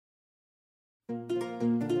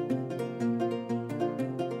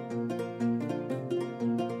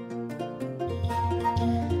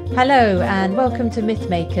Hello and welcome to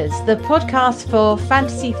Mythmakers, the podcast for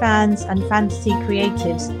fantasy fans and fantasy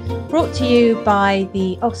creatives, brought to you by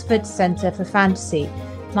the Oxford Centre for Fantasy.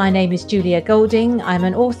 My name is Julia Golding. I'm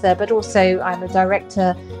an author, but also I'm a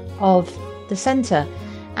director of the centre.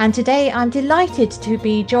 And today I'm delighted to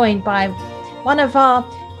be joined by one of our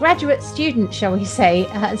graduate students, shall we say.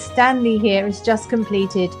 Stanley here has just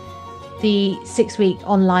completed the 6-week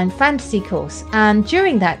online fantasy course. And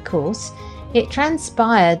during that course, it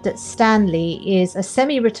transpired that Stanley is a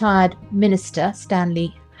semi-retired minister,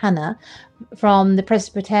 Stanley Hanna, from the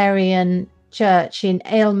Presbyterian Church in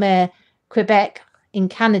Aylmer, Quebec, in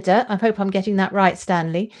Canada. I hope I'm getting that right,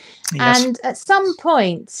 Stanley. Yes. And at some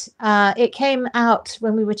point, it came out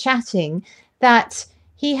when we were chatting that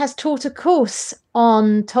he has taught a course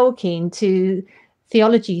on Tolkien to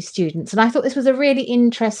theology students. And I thought this was a really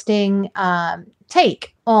interesting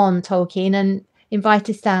take on Tolkien, and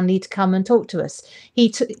invited Stanley to come and talk to us.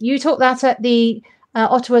 You taught that at the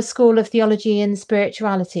Ottawa School of Theology and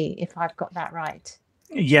Spirituality, if I've got that right.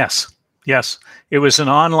 Yes. It was an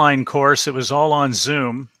online course. It was all on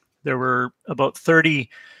Zoom. There were about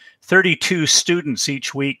 32 students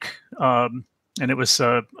each week, and it was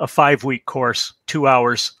a 5-week course, 2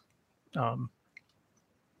 hours. And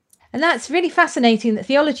that's really fascinating that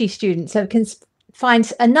theology students can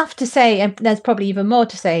find enough to say, and there's probably even more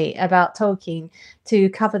to say about Tolkien to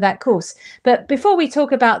cover that course. But before we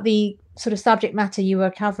talk about the sort of subject matter you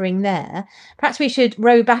were covering there, perhaps we should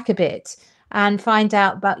row back a bit and find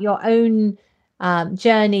out about your own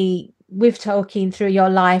journey with Tolkien through your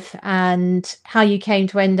life and how you came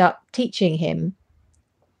to end up teaching him.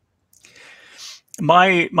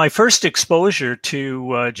 My first exposure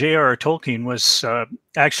to J.R.R. Tolkien was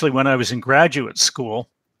actually when I was in graduate school.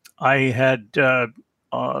 I had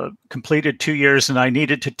completed 2 years, and I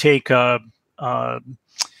needed to take an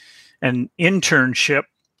internship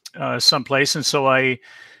someplace, and so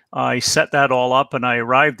I set that all up, and I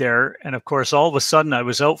arrived there, and of course, all of a sudden, I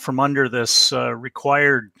was out from under this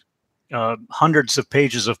required hundreds of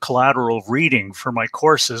pages of collateral reading for my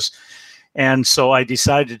courses, and so I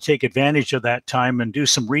decided to take advantage of that time and do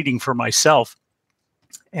some reading for myself.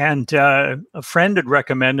 And a friend had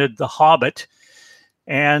recommended The Hobbit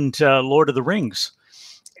and Lord of the Rings.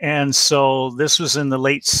 And so this was in the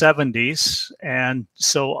late 70s. And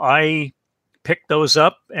so I picked those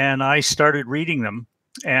up and I started reading them.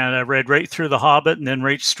 And I read right through The Hobbit and then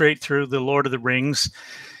right straight through the Lord of the Rings.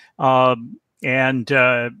 And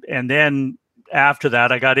then after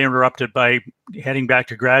that, I got interrupted by heading back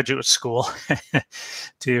to graduate school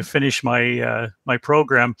to finish my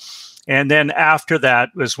program. And then after that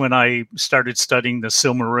was when I started studying the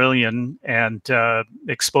Silmarillion and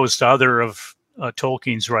exposed to other of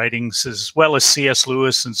Tolkien's writings, as well as C.S.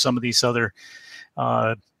 Lewis and some of these other,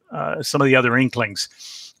 some of the other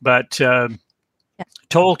inklings. But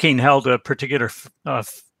Tolkien held a particular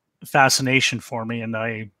fascination for me, and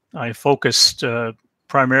I focused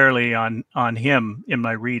primarily on him in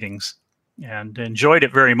my readings, and enjoyed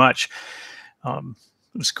it very much.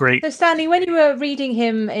 It was great. So Stanley, when you were reading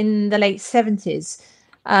him in the late 70s,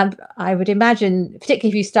 I would imagine, particularly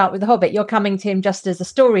if you start with The Hobbit, you're coming to him just as a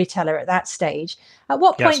storyteller at that stage. At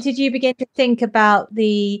what point did you begin to think about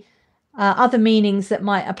the other meanings that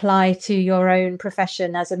might apply to your own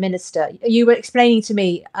profession as a minister? You were explaining to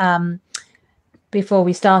me before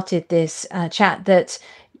we started this chat that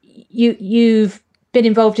you've been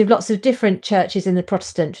involved in lots of different churches in the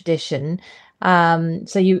Protestant tradition.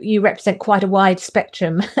 So you represent quite a wide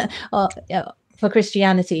spectrum for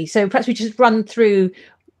Christianity. So perhaps we just run through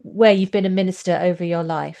where you've been a minister over your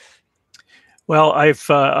life. Well,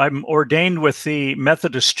 I'm ordained with the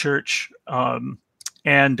Methodist Church,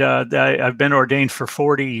 and I've been ordained for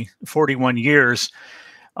 41 years.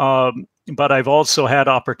 But I've also had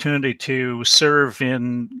opportunity to serve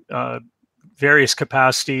in various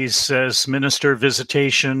capacities as minister,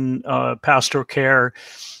 visitation, pastoral care,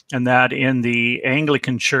 and that in the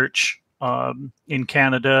Anglican Church in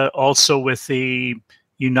Canada, also with the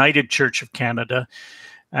United Church of Canada,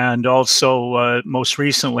 and also most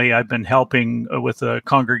recently I've been helping with a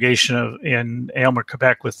congregation in Aylmer,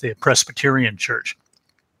 Quebec, with the Presbyterian Church.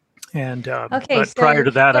 And but prior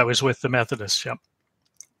to that, I was with the Methodists. Yep.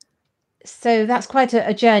 So that's quite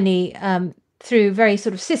a journey through very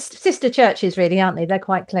sort of sister churches, really, aren't they? They're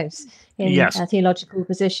quite close in a theological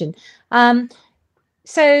position.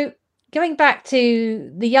 So going back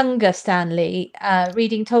to the younger Stanley,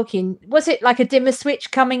 reading Tolkien, was it like a dimmer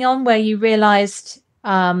switch coming on where you realized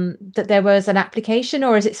that there was an application,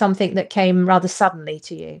 or is it something that came rather suddenly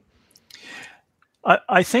to you?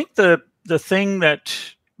 I think the thing that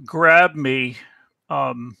grabbed me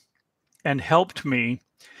and helped me.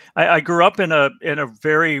 I grew up in a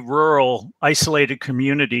very rural, isolated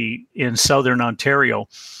community in southern Ontario,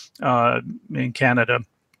 in Canada,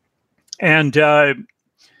 and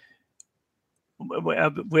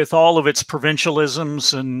with all of its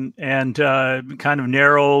provincialisms and kind of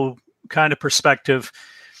narrow kind of perspective.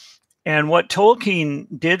 And what Tolkien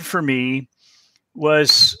did for me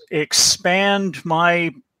was expand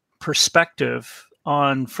my perspective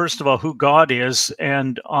on, first of all, who God is,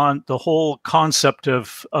 and on the whole concept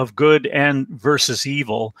of good and versus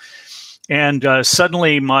evil. And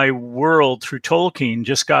suddenly my world through Tolkien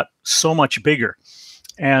just got so much bigger.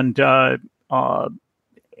 And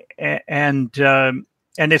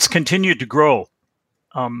it's continued to grow.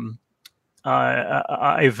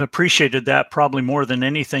 I've appreciated that probably more than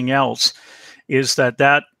anything else, is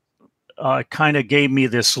that kind of gave me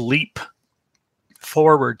this leap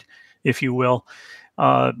forward, if you will,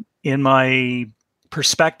 in my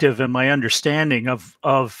perspective and my understanding of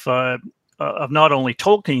not only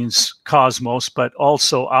Tolkien's cosmos but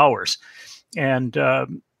also ours, and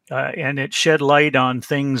it shed light on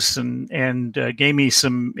things and gave me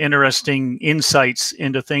some interesting insights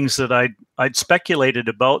into things that I'd speculated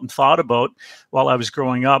about and thought about while I was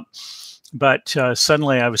growing up. But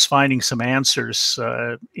suddenly I was finding some answers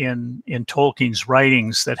in Tolkien's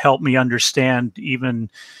writings that helped me understand even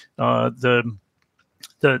the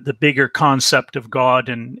bigger concept of God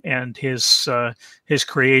and his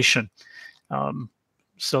creation.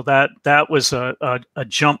 So that was a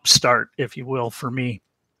jump start, if you will, for me.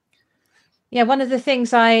 Yeah, one of the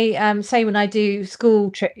things I say when I do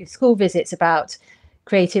school visits about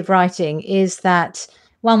creative writing is that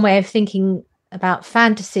one way of thinking about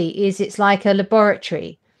fantasy is it's like a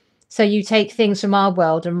laboratory. So you take things from our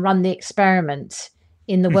world and run the experiment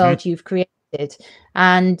in the world you've created.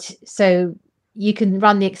 And so you can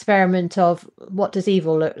run the experiment of what does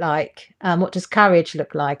evil look like, what does courage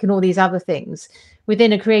look like, and all these other things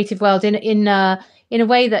within a creative world in a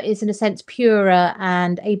way that is, in a sense, purer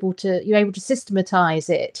and you're able to systematize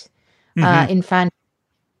it in fantasy,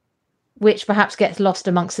 which perhaps gets lost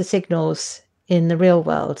amongst the signals in the real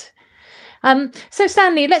world. So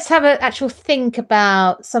Stanley, let's have an actual think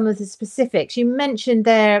about some of the specifics. You mentioned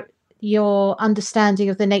there your understanding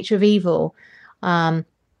of the nature of evil and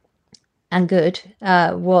good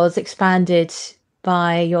was expanded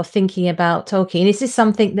by your thinking about Tolkien. Is this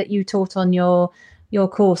something that you taught on your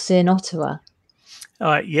course in Ottawa?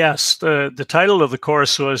 Yes, the title of the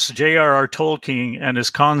course was J.R.R. Tolkien and his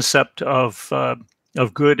concept of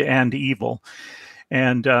good and evil,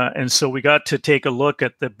 and so we got to take a look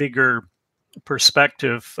at the bigger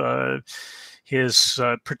perspective. His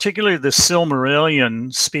particularly the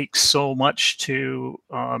Silmarillion speaks so much to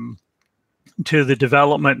the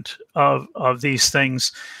development of these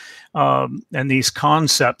things and these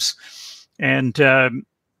concepts, and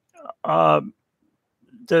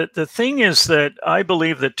the thing is that I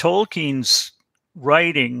believe that Tolkien's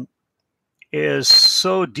writing is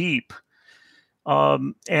so deep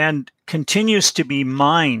and continues to be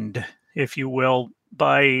mined, if you will,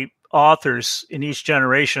 by authors in each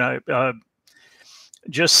generation.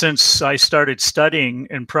 Just since I started studying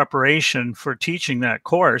in preparation for teaching that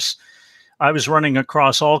course, I was running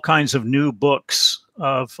across all kinds of new books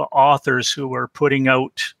of authors who were putting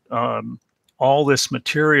out all this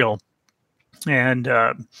material. And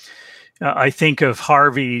I think of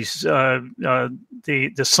Harvey's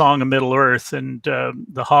the Song of Middle Earth and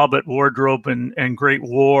the Hobbit Wardrobe and Great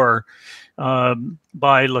War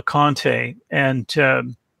by LeConte,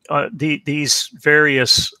 and these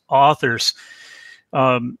various authors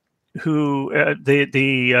who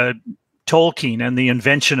the Tolkien and the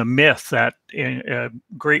Invention of Myth, that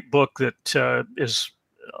great book that is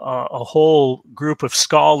a whole group of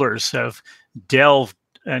scholars have delved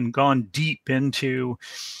and gone deep into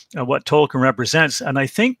what Tolkien represents. And I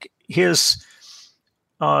think his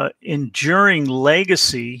enduring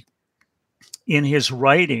legacy in his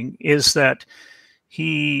writing is that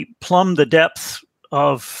he plumbed the depth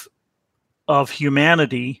of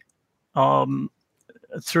humanity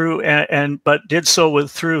through but did so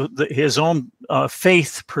through his own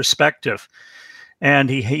faith perspective, and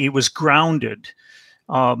he was grounded.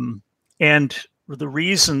 And the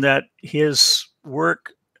reason that his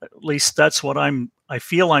work, at least that's what I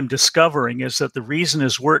feel I'm discovering, is that the reason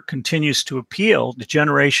his work continues to appeal to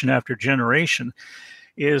generation after generation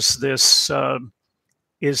is this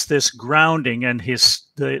grounding and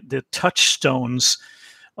the touchstones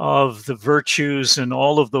of the virtues and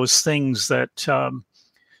all of those things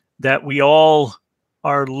that we all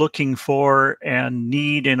are looking for and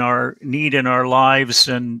need in our lives,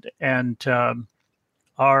 and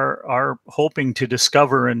are hoping to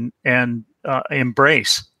discover and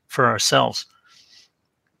embrace for ourselves.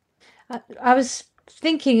 I was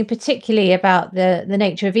thinking particularly about the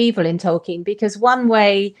nature of evil in Tolkien, because one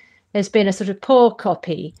way there's been a sort of poor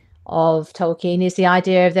copy of Tolkien is the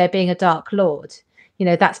idea of there being a Dark Lord. You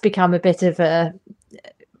know, that's become a bit of a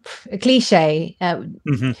cliche.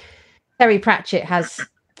 Terry Pratchett has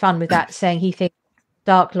fun with that, saying he thinks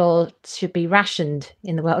Dark Lords should be rationed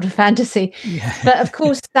in the world of fantasy. Yeah. But of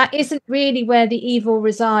course, that isn't really where the evil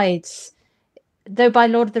resides. Though by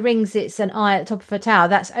Lord of the Rings, it's an eye at the top of a tower.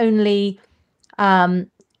 That's only the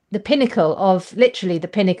pinnacle of, literally the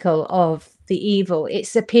pinnacle of the evil.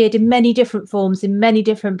 It's appeared in many different forms, in many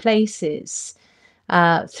different places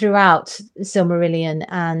throughout Silmarillion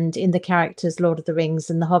and in the characters Lord of the Rings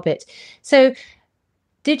and The Hobbit. So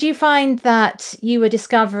did you find that you were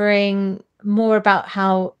discovering more about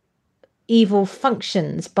how evil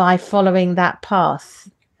functions by following that path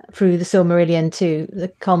through the Silmarillion to the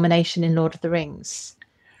culmination in Lord of the Rings?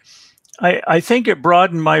 I think it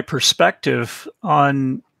broadened my perspective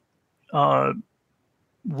on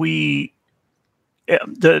the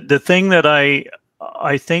thing that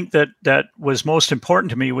I think that was most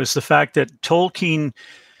important to me was the fact that Tolkien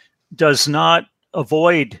does not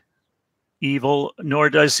avoid evil,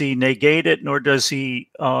 nor does he negate it, nor does he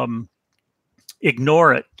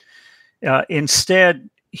ignore it. Instead,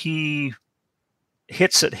 he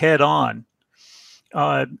hits it head on.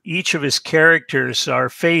 Each of his characters are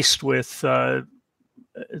faced with the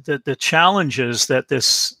challenges that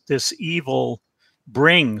this evil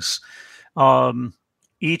brings.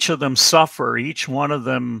 Each of them suffer. Each one of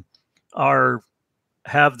them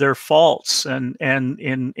have their faults, and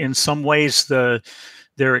in some ways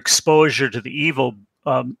their exposure to the evil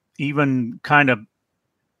even kind of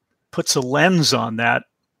puts a lens on that,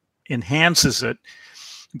 enhances it.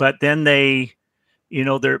 But then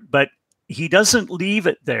but he doesn't leave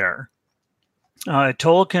it there.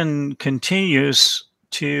 Tolkien continues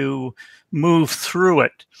to move through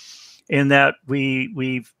it, in that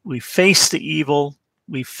we face the evil,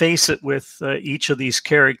 we face it with each of these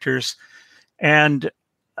characters, and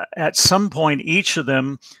at some point, each of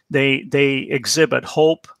them they exhibit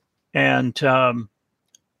hope and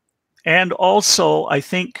also, I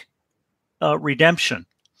think, redemption.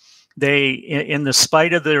 They, in the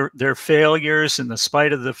spite of their failures, in the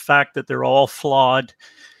spite of the fact that they're all flawed,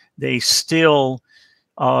 they still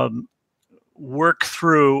work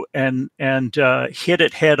through and hit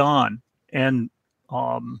it head on. And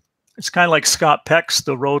it's kind of like Scott Peck's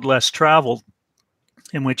The Road Less Traveled,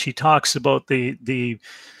 in which he talks about the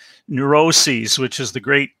neuroses, which is the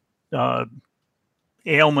great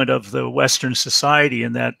ailment of the Western society,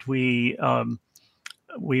 in that we have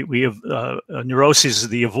neuroses,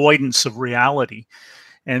 the avoidance of reality.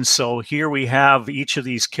 And so here we have each of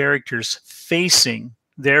these characters facing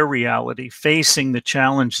their reality, facing the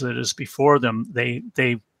challenge that is before them.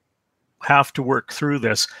 They have to work through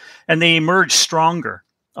this, and they emerge stronger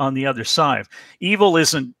on the other side. Evil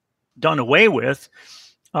isn't done away with,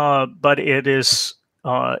 but it is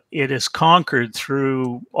conquered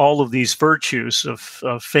through all of these virtues of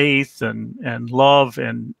faith and love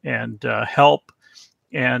and help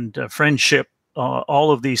and friendship.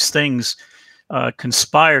 All of these things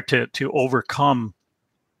conspire to overcome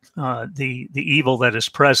the evil that is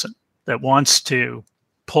present, that wants to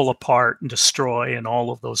pull apart and destroy and all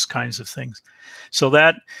of those kinds of things. So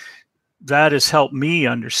that has helped me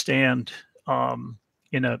understand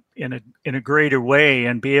in a greater way,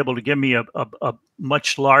 and be able to give me a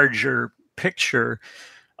much larger picture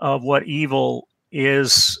of what evil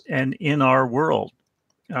is and in our world,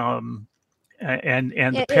 and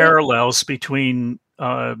the parallels between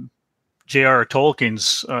J.R.R.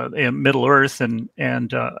 Tolkien's Middle Earth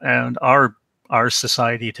and our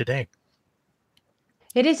society today.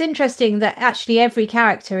 It is interesting that actually every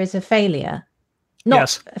character is a failure.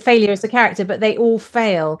 Not a failure as a character, but they all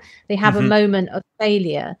fail. They have a moment of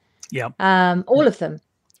failure. Yeah. All of them.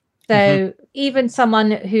 So even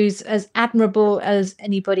someone who's as admirable as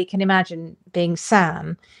anybody can imagine, being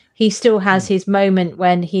Sam, he still has his moment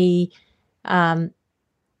when he leaves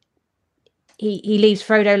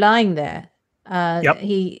Frodo lying there.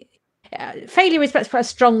 Failure is perhaps a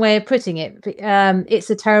strong way of putting it. It's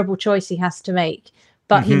a terrible choice he has to make,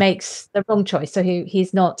 but he makes the wrong choice. So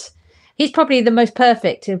he's probably the most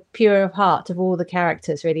perfect and pure of heart of all the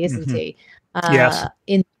characters, really, isn't he? Yes.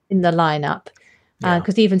 In the lineup.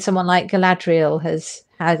 Because even someone like Galadriel has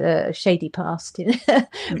had a shady past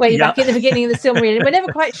way back in the beginning of the Silmarillion. We're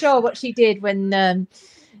never quite sure what she did when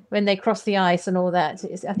when they cross the ice and all that.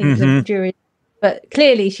 I think the jury, but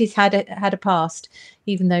clearly she's had a past,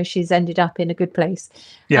 even though she's ended up in a good place.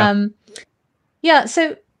 So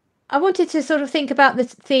I wanted to sort of think about the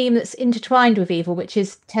theme that's intertwined with evil, which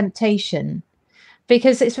is temptation,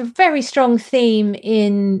 because it's a very strong theme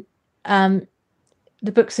in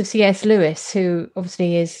the books of C.S. Lewis, who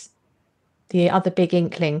obviously is the other big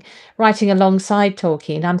inkling, writing alongside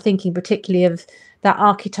Tolkien. I'm thinking particularly of that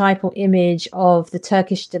archetypal image of the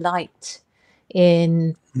Turkish delight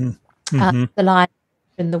in The Lion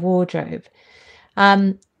and the Wardrobe.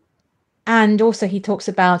 And also he talks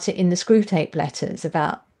about it in the Screwtape Letters,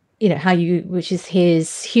 about, which is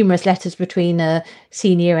his humorous letters between a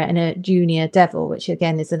senior and a junior devil, which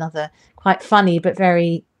again is another quite funny but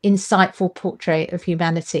very insightful portrait of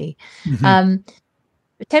humanity.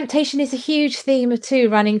 Temptation is a huge theme too,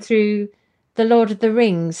 running through the Lord of the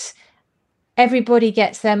Rings. Everybody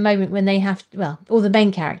gets their moment when they have, all the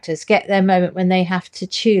main characters get their moment when they have to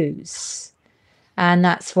choose. And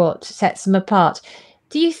that's what sets them apart.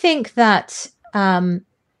 Do you think that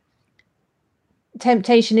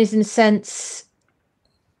temptation is, in a sense,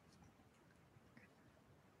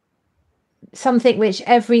 something which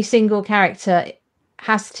every single character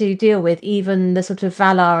has to deal with, even the sort of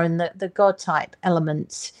Valar and the god type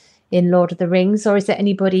elements in Lord of the Rings? Or is there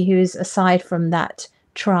anybody who's aside from that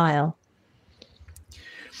trial?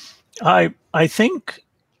 I think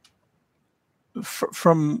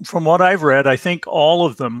from what I've read, I think all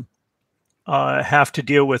of them have to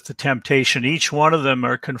deal with the temptation. Each one of them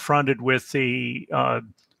are confronted with the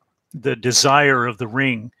desire of the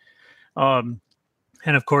ring.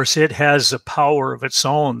 And of course, it has a power of its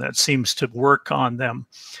own that seems to work on them.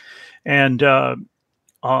 And the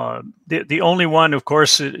only one, of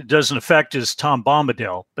course, it doesn't affect is Tom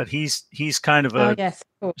Bombadil, but he's kind of a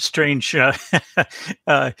strange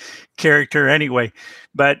character anyway.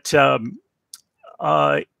 But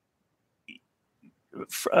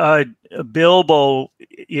Bilbo,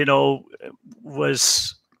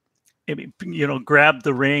 was, grabbed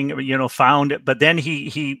the ring, found it, but then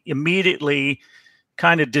he immediately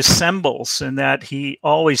kind of dissembles, in that he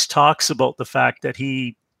always talks about the fact that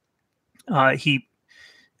he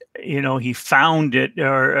found it,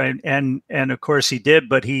 and of course he did,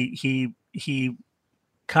 but he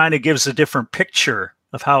kind of gives a different picture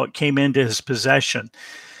of how it came into his possession,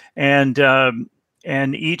 and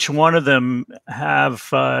each one of them have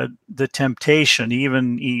the temptation.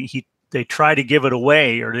 Even they try to give it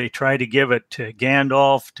away, or they try to give it to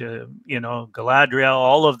Gandalf, to Galadriel.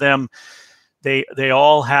 All of them, they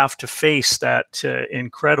all have to face that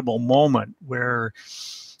incredible moment where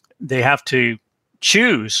they have to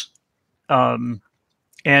choose, and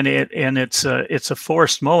it's a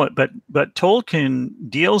forced moment. But Tolkien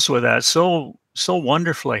deals with that so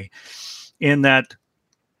wonderfully, in that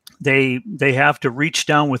they have to reach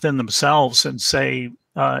down within themselves and say,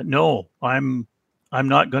 no, I'm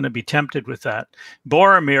not going to be tempted with that.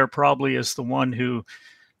 Boromir probably is the one who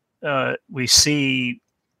we see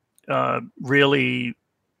really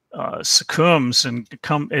succumbs and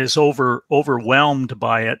is overwhelmed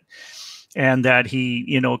by it, and that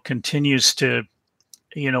he continues to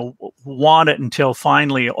want it, until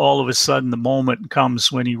finally all of a sudden the moment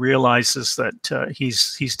comes when he realizes that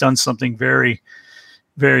he's done something very,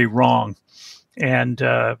 very wrong, and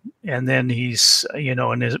then he's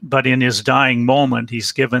in his dying moment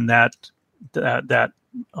he's given that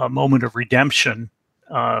moment of redemption.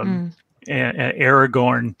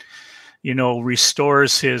 Aragorn,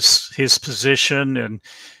 restores his position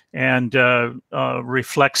and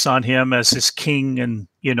reflects on him as his king, and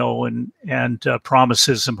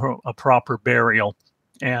promises him a proper burial.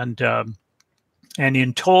 And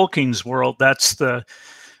in Tolkien's world,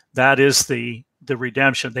 that is the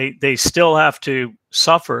redemption. They still have to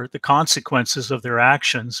suffer the consequences of their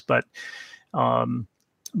actions, but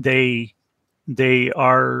they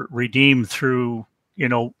are redeemed through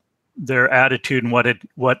their attitude and what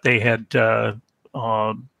they had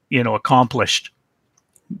accomplished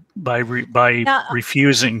by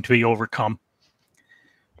refusing to be overcome.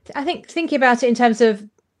 I think, thinking about it in terms of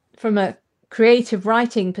from a creative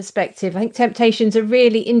writing perspective, I think temptation's a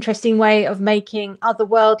really interesting way of making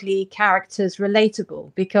otherworldly characters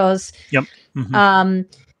relatable, because Tom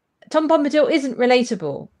Bombadil isn't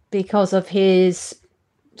relatable because of his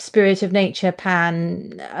spirit of nature,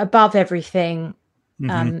 Pan, above everything,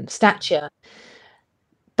 stature.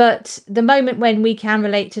 But the moment when we can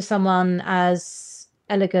relate to someone as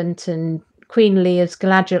elegant and queenly as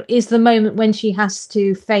Galadriel is the moment when she has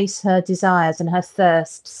to face her desires and her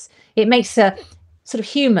thirsts. It makes her sort of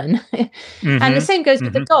human. And the same goes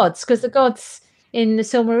with the gods, because the gods in the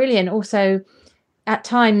Silmarillion also at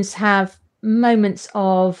times have moments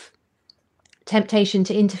of temptation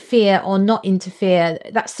to interfere or not interfere.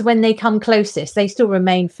 That's when they come closest. They still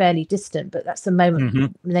remain fairly distant, but that's the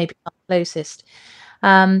moment when they become closest.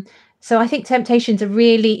 So I think temptation's a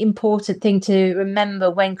really important thing to remember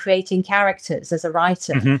when creating characters as a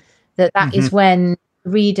writer, that is when the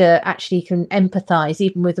reader actually can empathize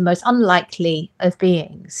even with the most unlikely of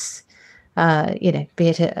beings, be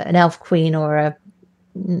it an elf queen or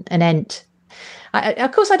an ent.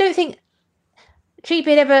 Of course, I don't think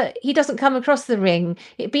Treebeard he doesn't come across the ring.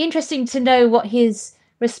 It'd be interesting to know what his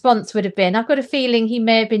response would have been. I've got a feeling he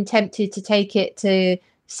may have been tempted to take it to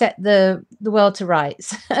set the world to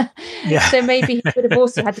rights. Yeah. So maybe he would have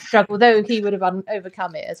also had to struggle, though he would have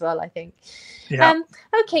overcome it as well, I think. Yeah.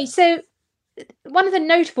 Okay, so one of the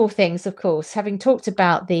notable things, of course, having talked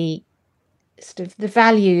about the sort of the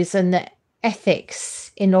values and the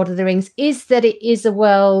ethics in Lord of the Rings, is that it is a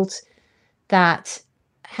world that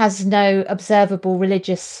has no observable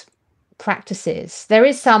religious practices. There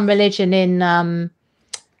is some religion in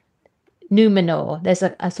Numenor. There's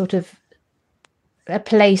a sort of a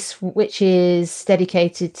place which is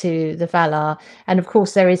dedicated to the Valar, and of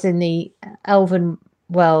course there is in the Elven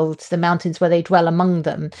world the mountains where they dwell among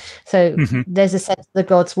them. So there's a sense of the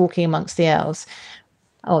gods walking amongst the elves.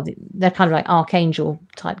 Oh, they're kind of like archangel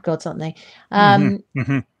type gods, aren't they?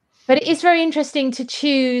 But it is very interesting to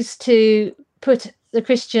choose to put the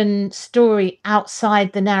Christian story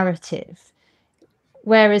outside the narrative,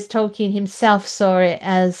 whereas Tolkien himself saw it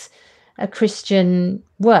as a Christian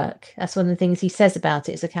work. That's one of the things he says about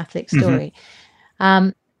it. It's a Catholic story,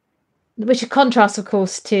 which contrasts, of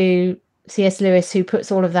course, to C.S. Lewis, who puts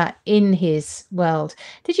all of that in his world.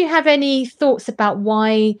 Did you have any thoughts about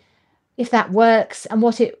why, if that works, and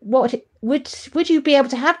would you be able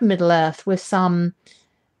to have Middle Earth with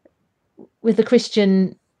the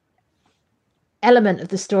Christian element of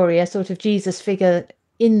the story, a sort of Jesus figure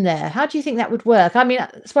in there? How do you think that would work? I mean,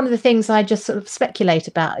 it's one of the things I just sort of speculate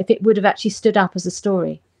about, if it would have actually stood up as a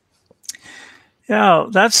story. Yeah,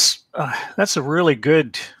 that's a really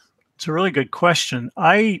good question.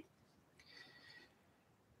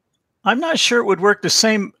 I'm not sure it would work the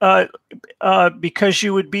same because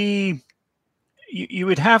you would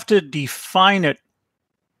have to define it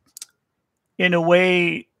in a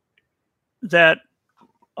way that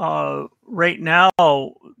right now,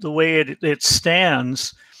 the way it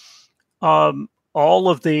stands, all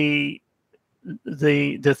of the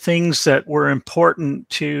things that were important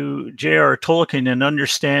to J.R. Tolkien in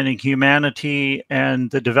understanding humanity and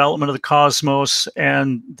the development of the cosmos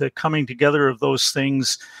and the coming together of those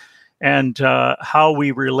things, and how we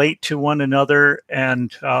relate to one another,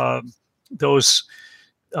 and those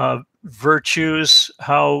virtues,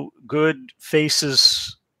 how good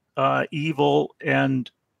faces evil, and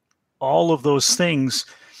all of those things.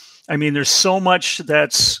 I mean, there's so much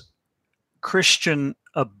that's Christian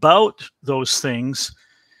about those things,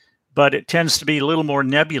 but it tends to be a little more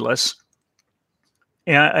nebulous.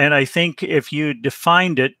 And I think if you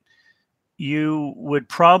defined it, you would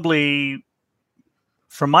probably,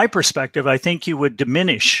 from my perspective, I think you would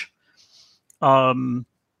diminish what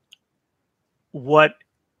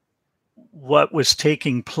was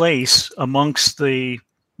taking place amongst the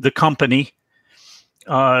company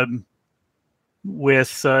with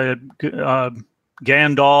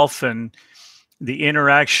Gandalf, and the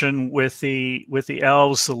interaction with the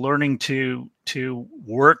elves, the learning to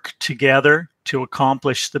work together to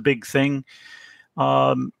accomplish the big thing.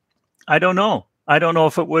 I don't know. I don't know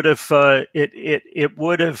if it would have. It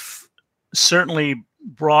would have certainly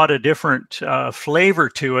brought a different flavor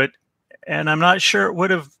to it, and I'm not sure it would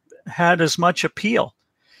have had as much appeal.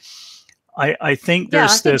 I think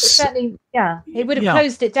there's this. Certainly, it would have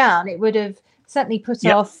closed it down. It would have certainly put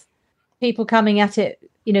off people coming at it.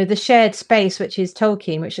 You know, the shared space, which is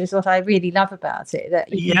Tolkien, which is what I really love about it.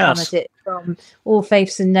 That you can come at it from all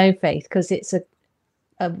faiths and no faith, because it's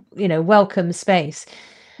a welcome space.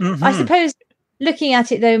 I suppose, looking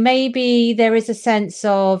at it though, maybe there is a sense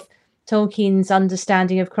of Tolkien's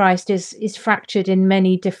understanding of Christ is fractured in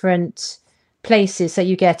many different places. So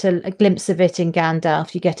you get a glimpse of it in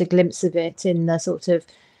Gandalf, you get a glimpse of it in the sort of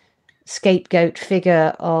scapegoat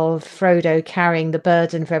figure of Frodo carrying the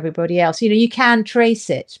burden for everybody else. You know, you can trace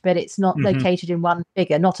it, but it's not located in one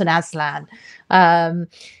figure, not an Aslan. And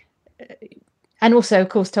also, of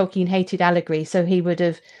course, Tolkien hated allegory, so he would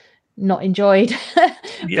have not enjoyed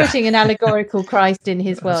putting an allegorical Christ in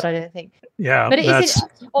his world, I don't think. Yeah, but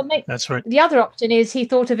that's right. The other option is he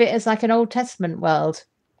thought of it as like an Old Testament world.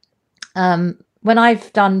 When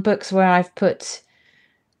I've done books where I've put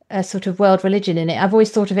a sort of world religion in it, I've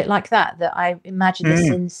always thought of it like that I imagine this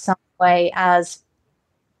in some way as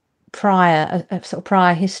prior, a sort of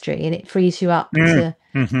prior history, and it frees you up to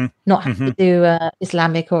Mm-hmm. not have Mm-hmm. to do a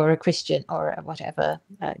Islamic or a Christian or a whatever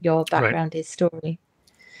your background is story.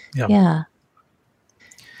 Yeah. Yeah.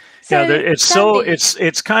 Yeah, So it's Stanley,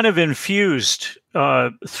 it's kind of infused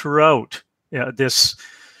throughout this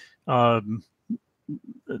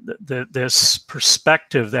this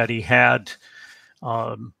perspective that he had,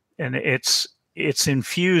 and it's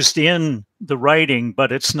infused in the writing,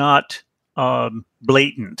 but it's not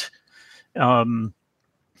blatant. And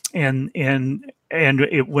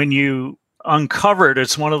when you uncover it,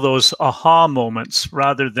 it's one of those aha moments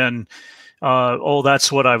rather than oh,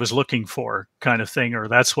 that's what I was looking for kind of thing, or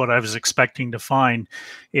that's what I was expecting to find.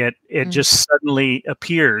 It just suddenly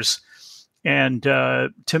appears. And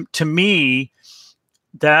to me,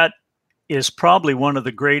 that is probably one of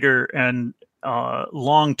the greater and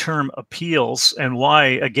long-term appeals, and why,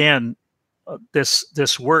 again,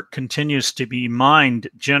 this work continues to be mined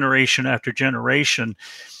generation after generation.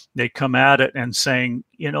 They come at it and saying,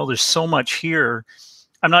 there's so much here.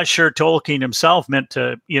 I'm not sure Tolkien himself meant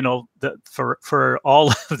to, for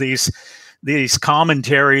all of these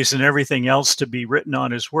commentaries and everything else to be written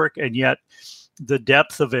on his work, and yet the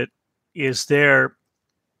depth of it is there,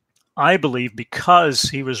 I believe, because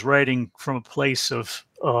he was writing from a place of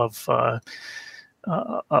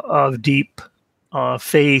deep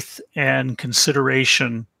faith and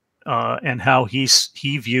consideration, and how he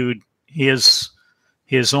viewed his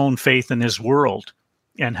own faith in his world,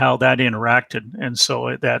 and how that interacted, and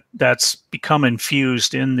so that's become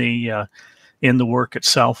infused in the work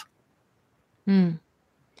itself.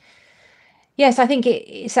 Yes, I think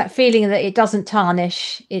it's that feeling that it doesn't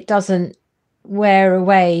tarnish, it doesn't wear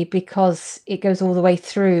away, because it goes all the way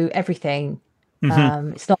through everything.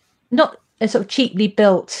 Mm-hmm. It's not a sort of cheaply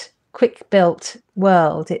built, quick built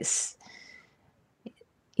world. It's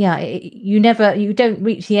you don't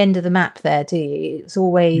reach the end of the map there, do you? It's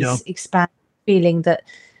always expanding, feeling that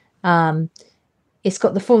it's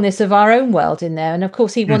got the fullness of our own world in there. And of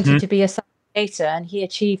course, he wanted to be a creator, and he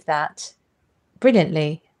achieved that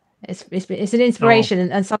brilliantly. It's an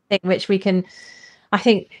inspiration and something which we can, I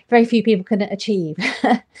think, very few people can achieve.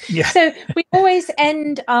 Yeah. So we always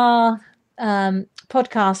end our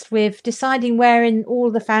podcast with deciding where in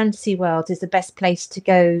all the fantasy world is the best place to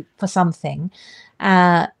go for something.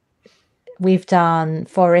 We've done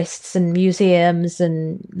forests and museums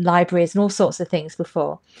and libraries and all sorts of things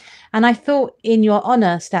before. And I thought, in your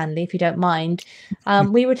honor, Stanley, if you don't mind,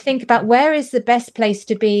 we would think about where is the best place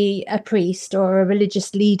to be a priest or a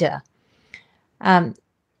religious leader. And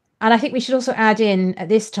I think we should also add in at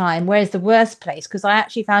this time, where's the worst place? Because I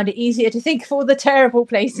actually found it easier to think of all the terrible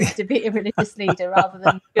places to be a religious leader rather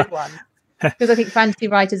than good ones. Because I think fantasy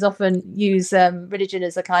writers often use religion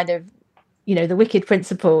as a kind of, the wicked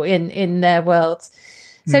principle in their worlds.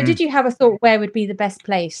 So did you have a thought where would be the best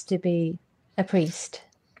place to be a priest?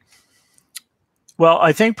 Well,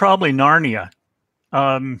 I think probably Narnia,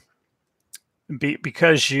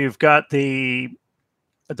 because you've got the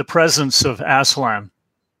presence of Aslan,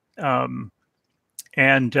 and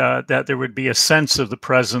that there would be a sense of the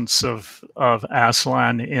presence of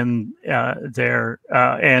Aslan in there,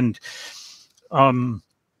 and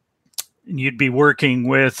you'd be working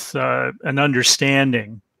with an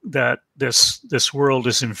understanding that this world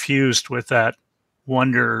is infused with that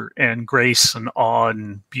wonder and grace and awe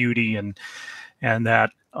and beauty, and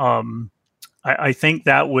that I think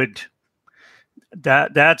that's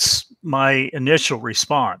my initial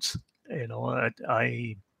response.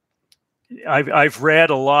 I've read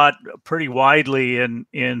a lot, pretty widely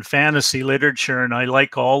in fantasy literature, and I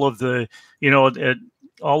like all of the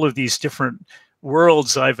all of these different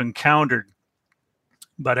worlds I've encountered.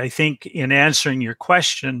 But I think in answering your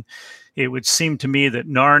question, it would seem to me that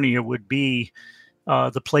Narnia would be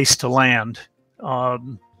the place to land.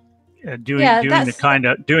 Doing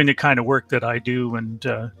the kind of work that I do, and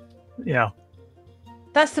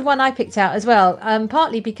that's the one I picked out as well.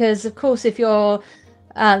 Partly because, of course, if you're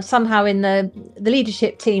somehow in the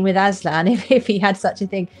leadership team with Aslan, if he had such a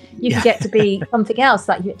thing, you could get to be something else,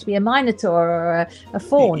 like you get to be a minotaur or a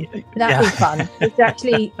faun. That'd be fun. To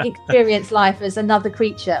actually experience life as another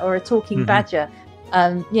creature or a talking badger.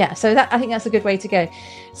 So I think that's a good way to go.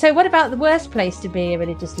 So what about the worst place to be a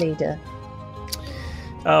religious leader?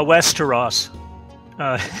 Westeros.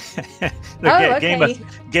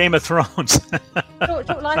 Game of Thrones.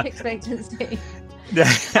 Short life expectancy.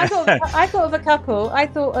 I thought of a couple. I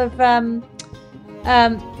thought of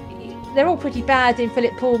they're all pretty bad in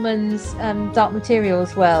Philip Pullman's Dark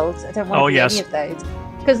Materials world. I don't want to be any of those,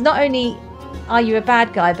 because not only are you a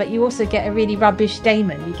bad guy, but you also get a really rubbish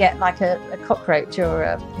daemon. You get like a cockroach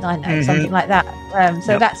or something like that.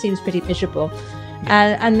 So that seems pretty miserable.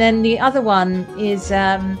 And then the other one is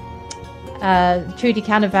Trudy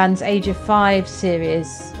Canavan's Age of 5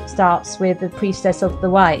 series starts with the Priestess of the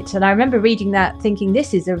White. And I remember reading that thinking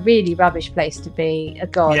this is a really rubbish place to be a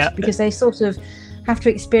god, because they sort of have to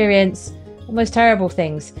experience almost terrible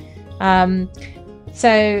things. So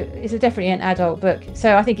it's definitely an adult book.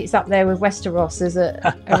 So I think it's up there with Westeros as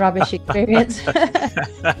a rubbish experience.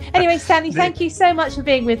 Anyway, Stanley, thank you so much for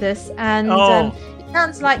being with us. And it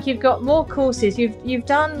sounds like you've got more courses. You've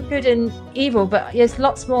done Good and Evil, but there's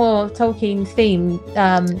lots more Tolkien theme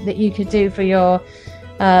that you could do for your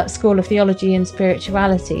School of Theology and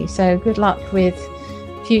Spirituality. So good luck with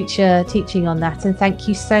future teaching on that, and thank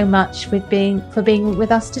you so much for being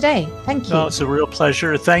with us today. Thank you. It's a real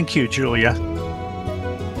pleasure. Thank you, Julia.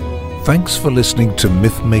 Thanks for listening to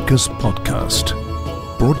Mythmakers Podcast,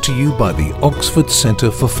 brought to you by the Oxford Centre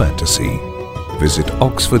for Fantasy. Visit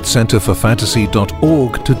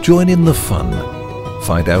oxfordcenterforfantasy.org to join in the fun.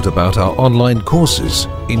 Find out about our online courses,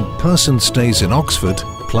 in-person stays in Oxford,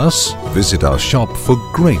 plus visit our shop for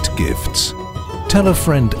great gifts. Tell a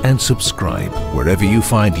friend and subscribe wherever you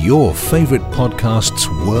find your favourite podcasts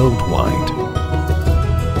worldwide.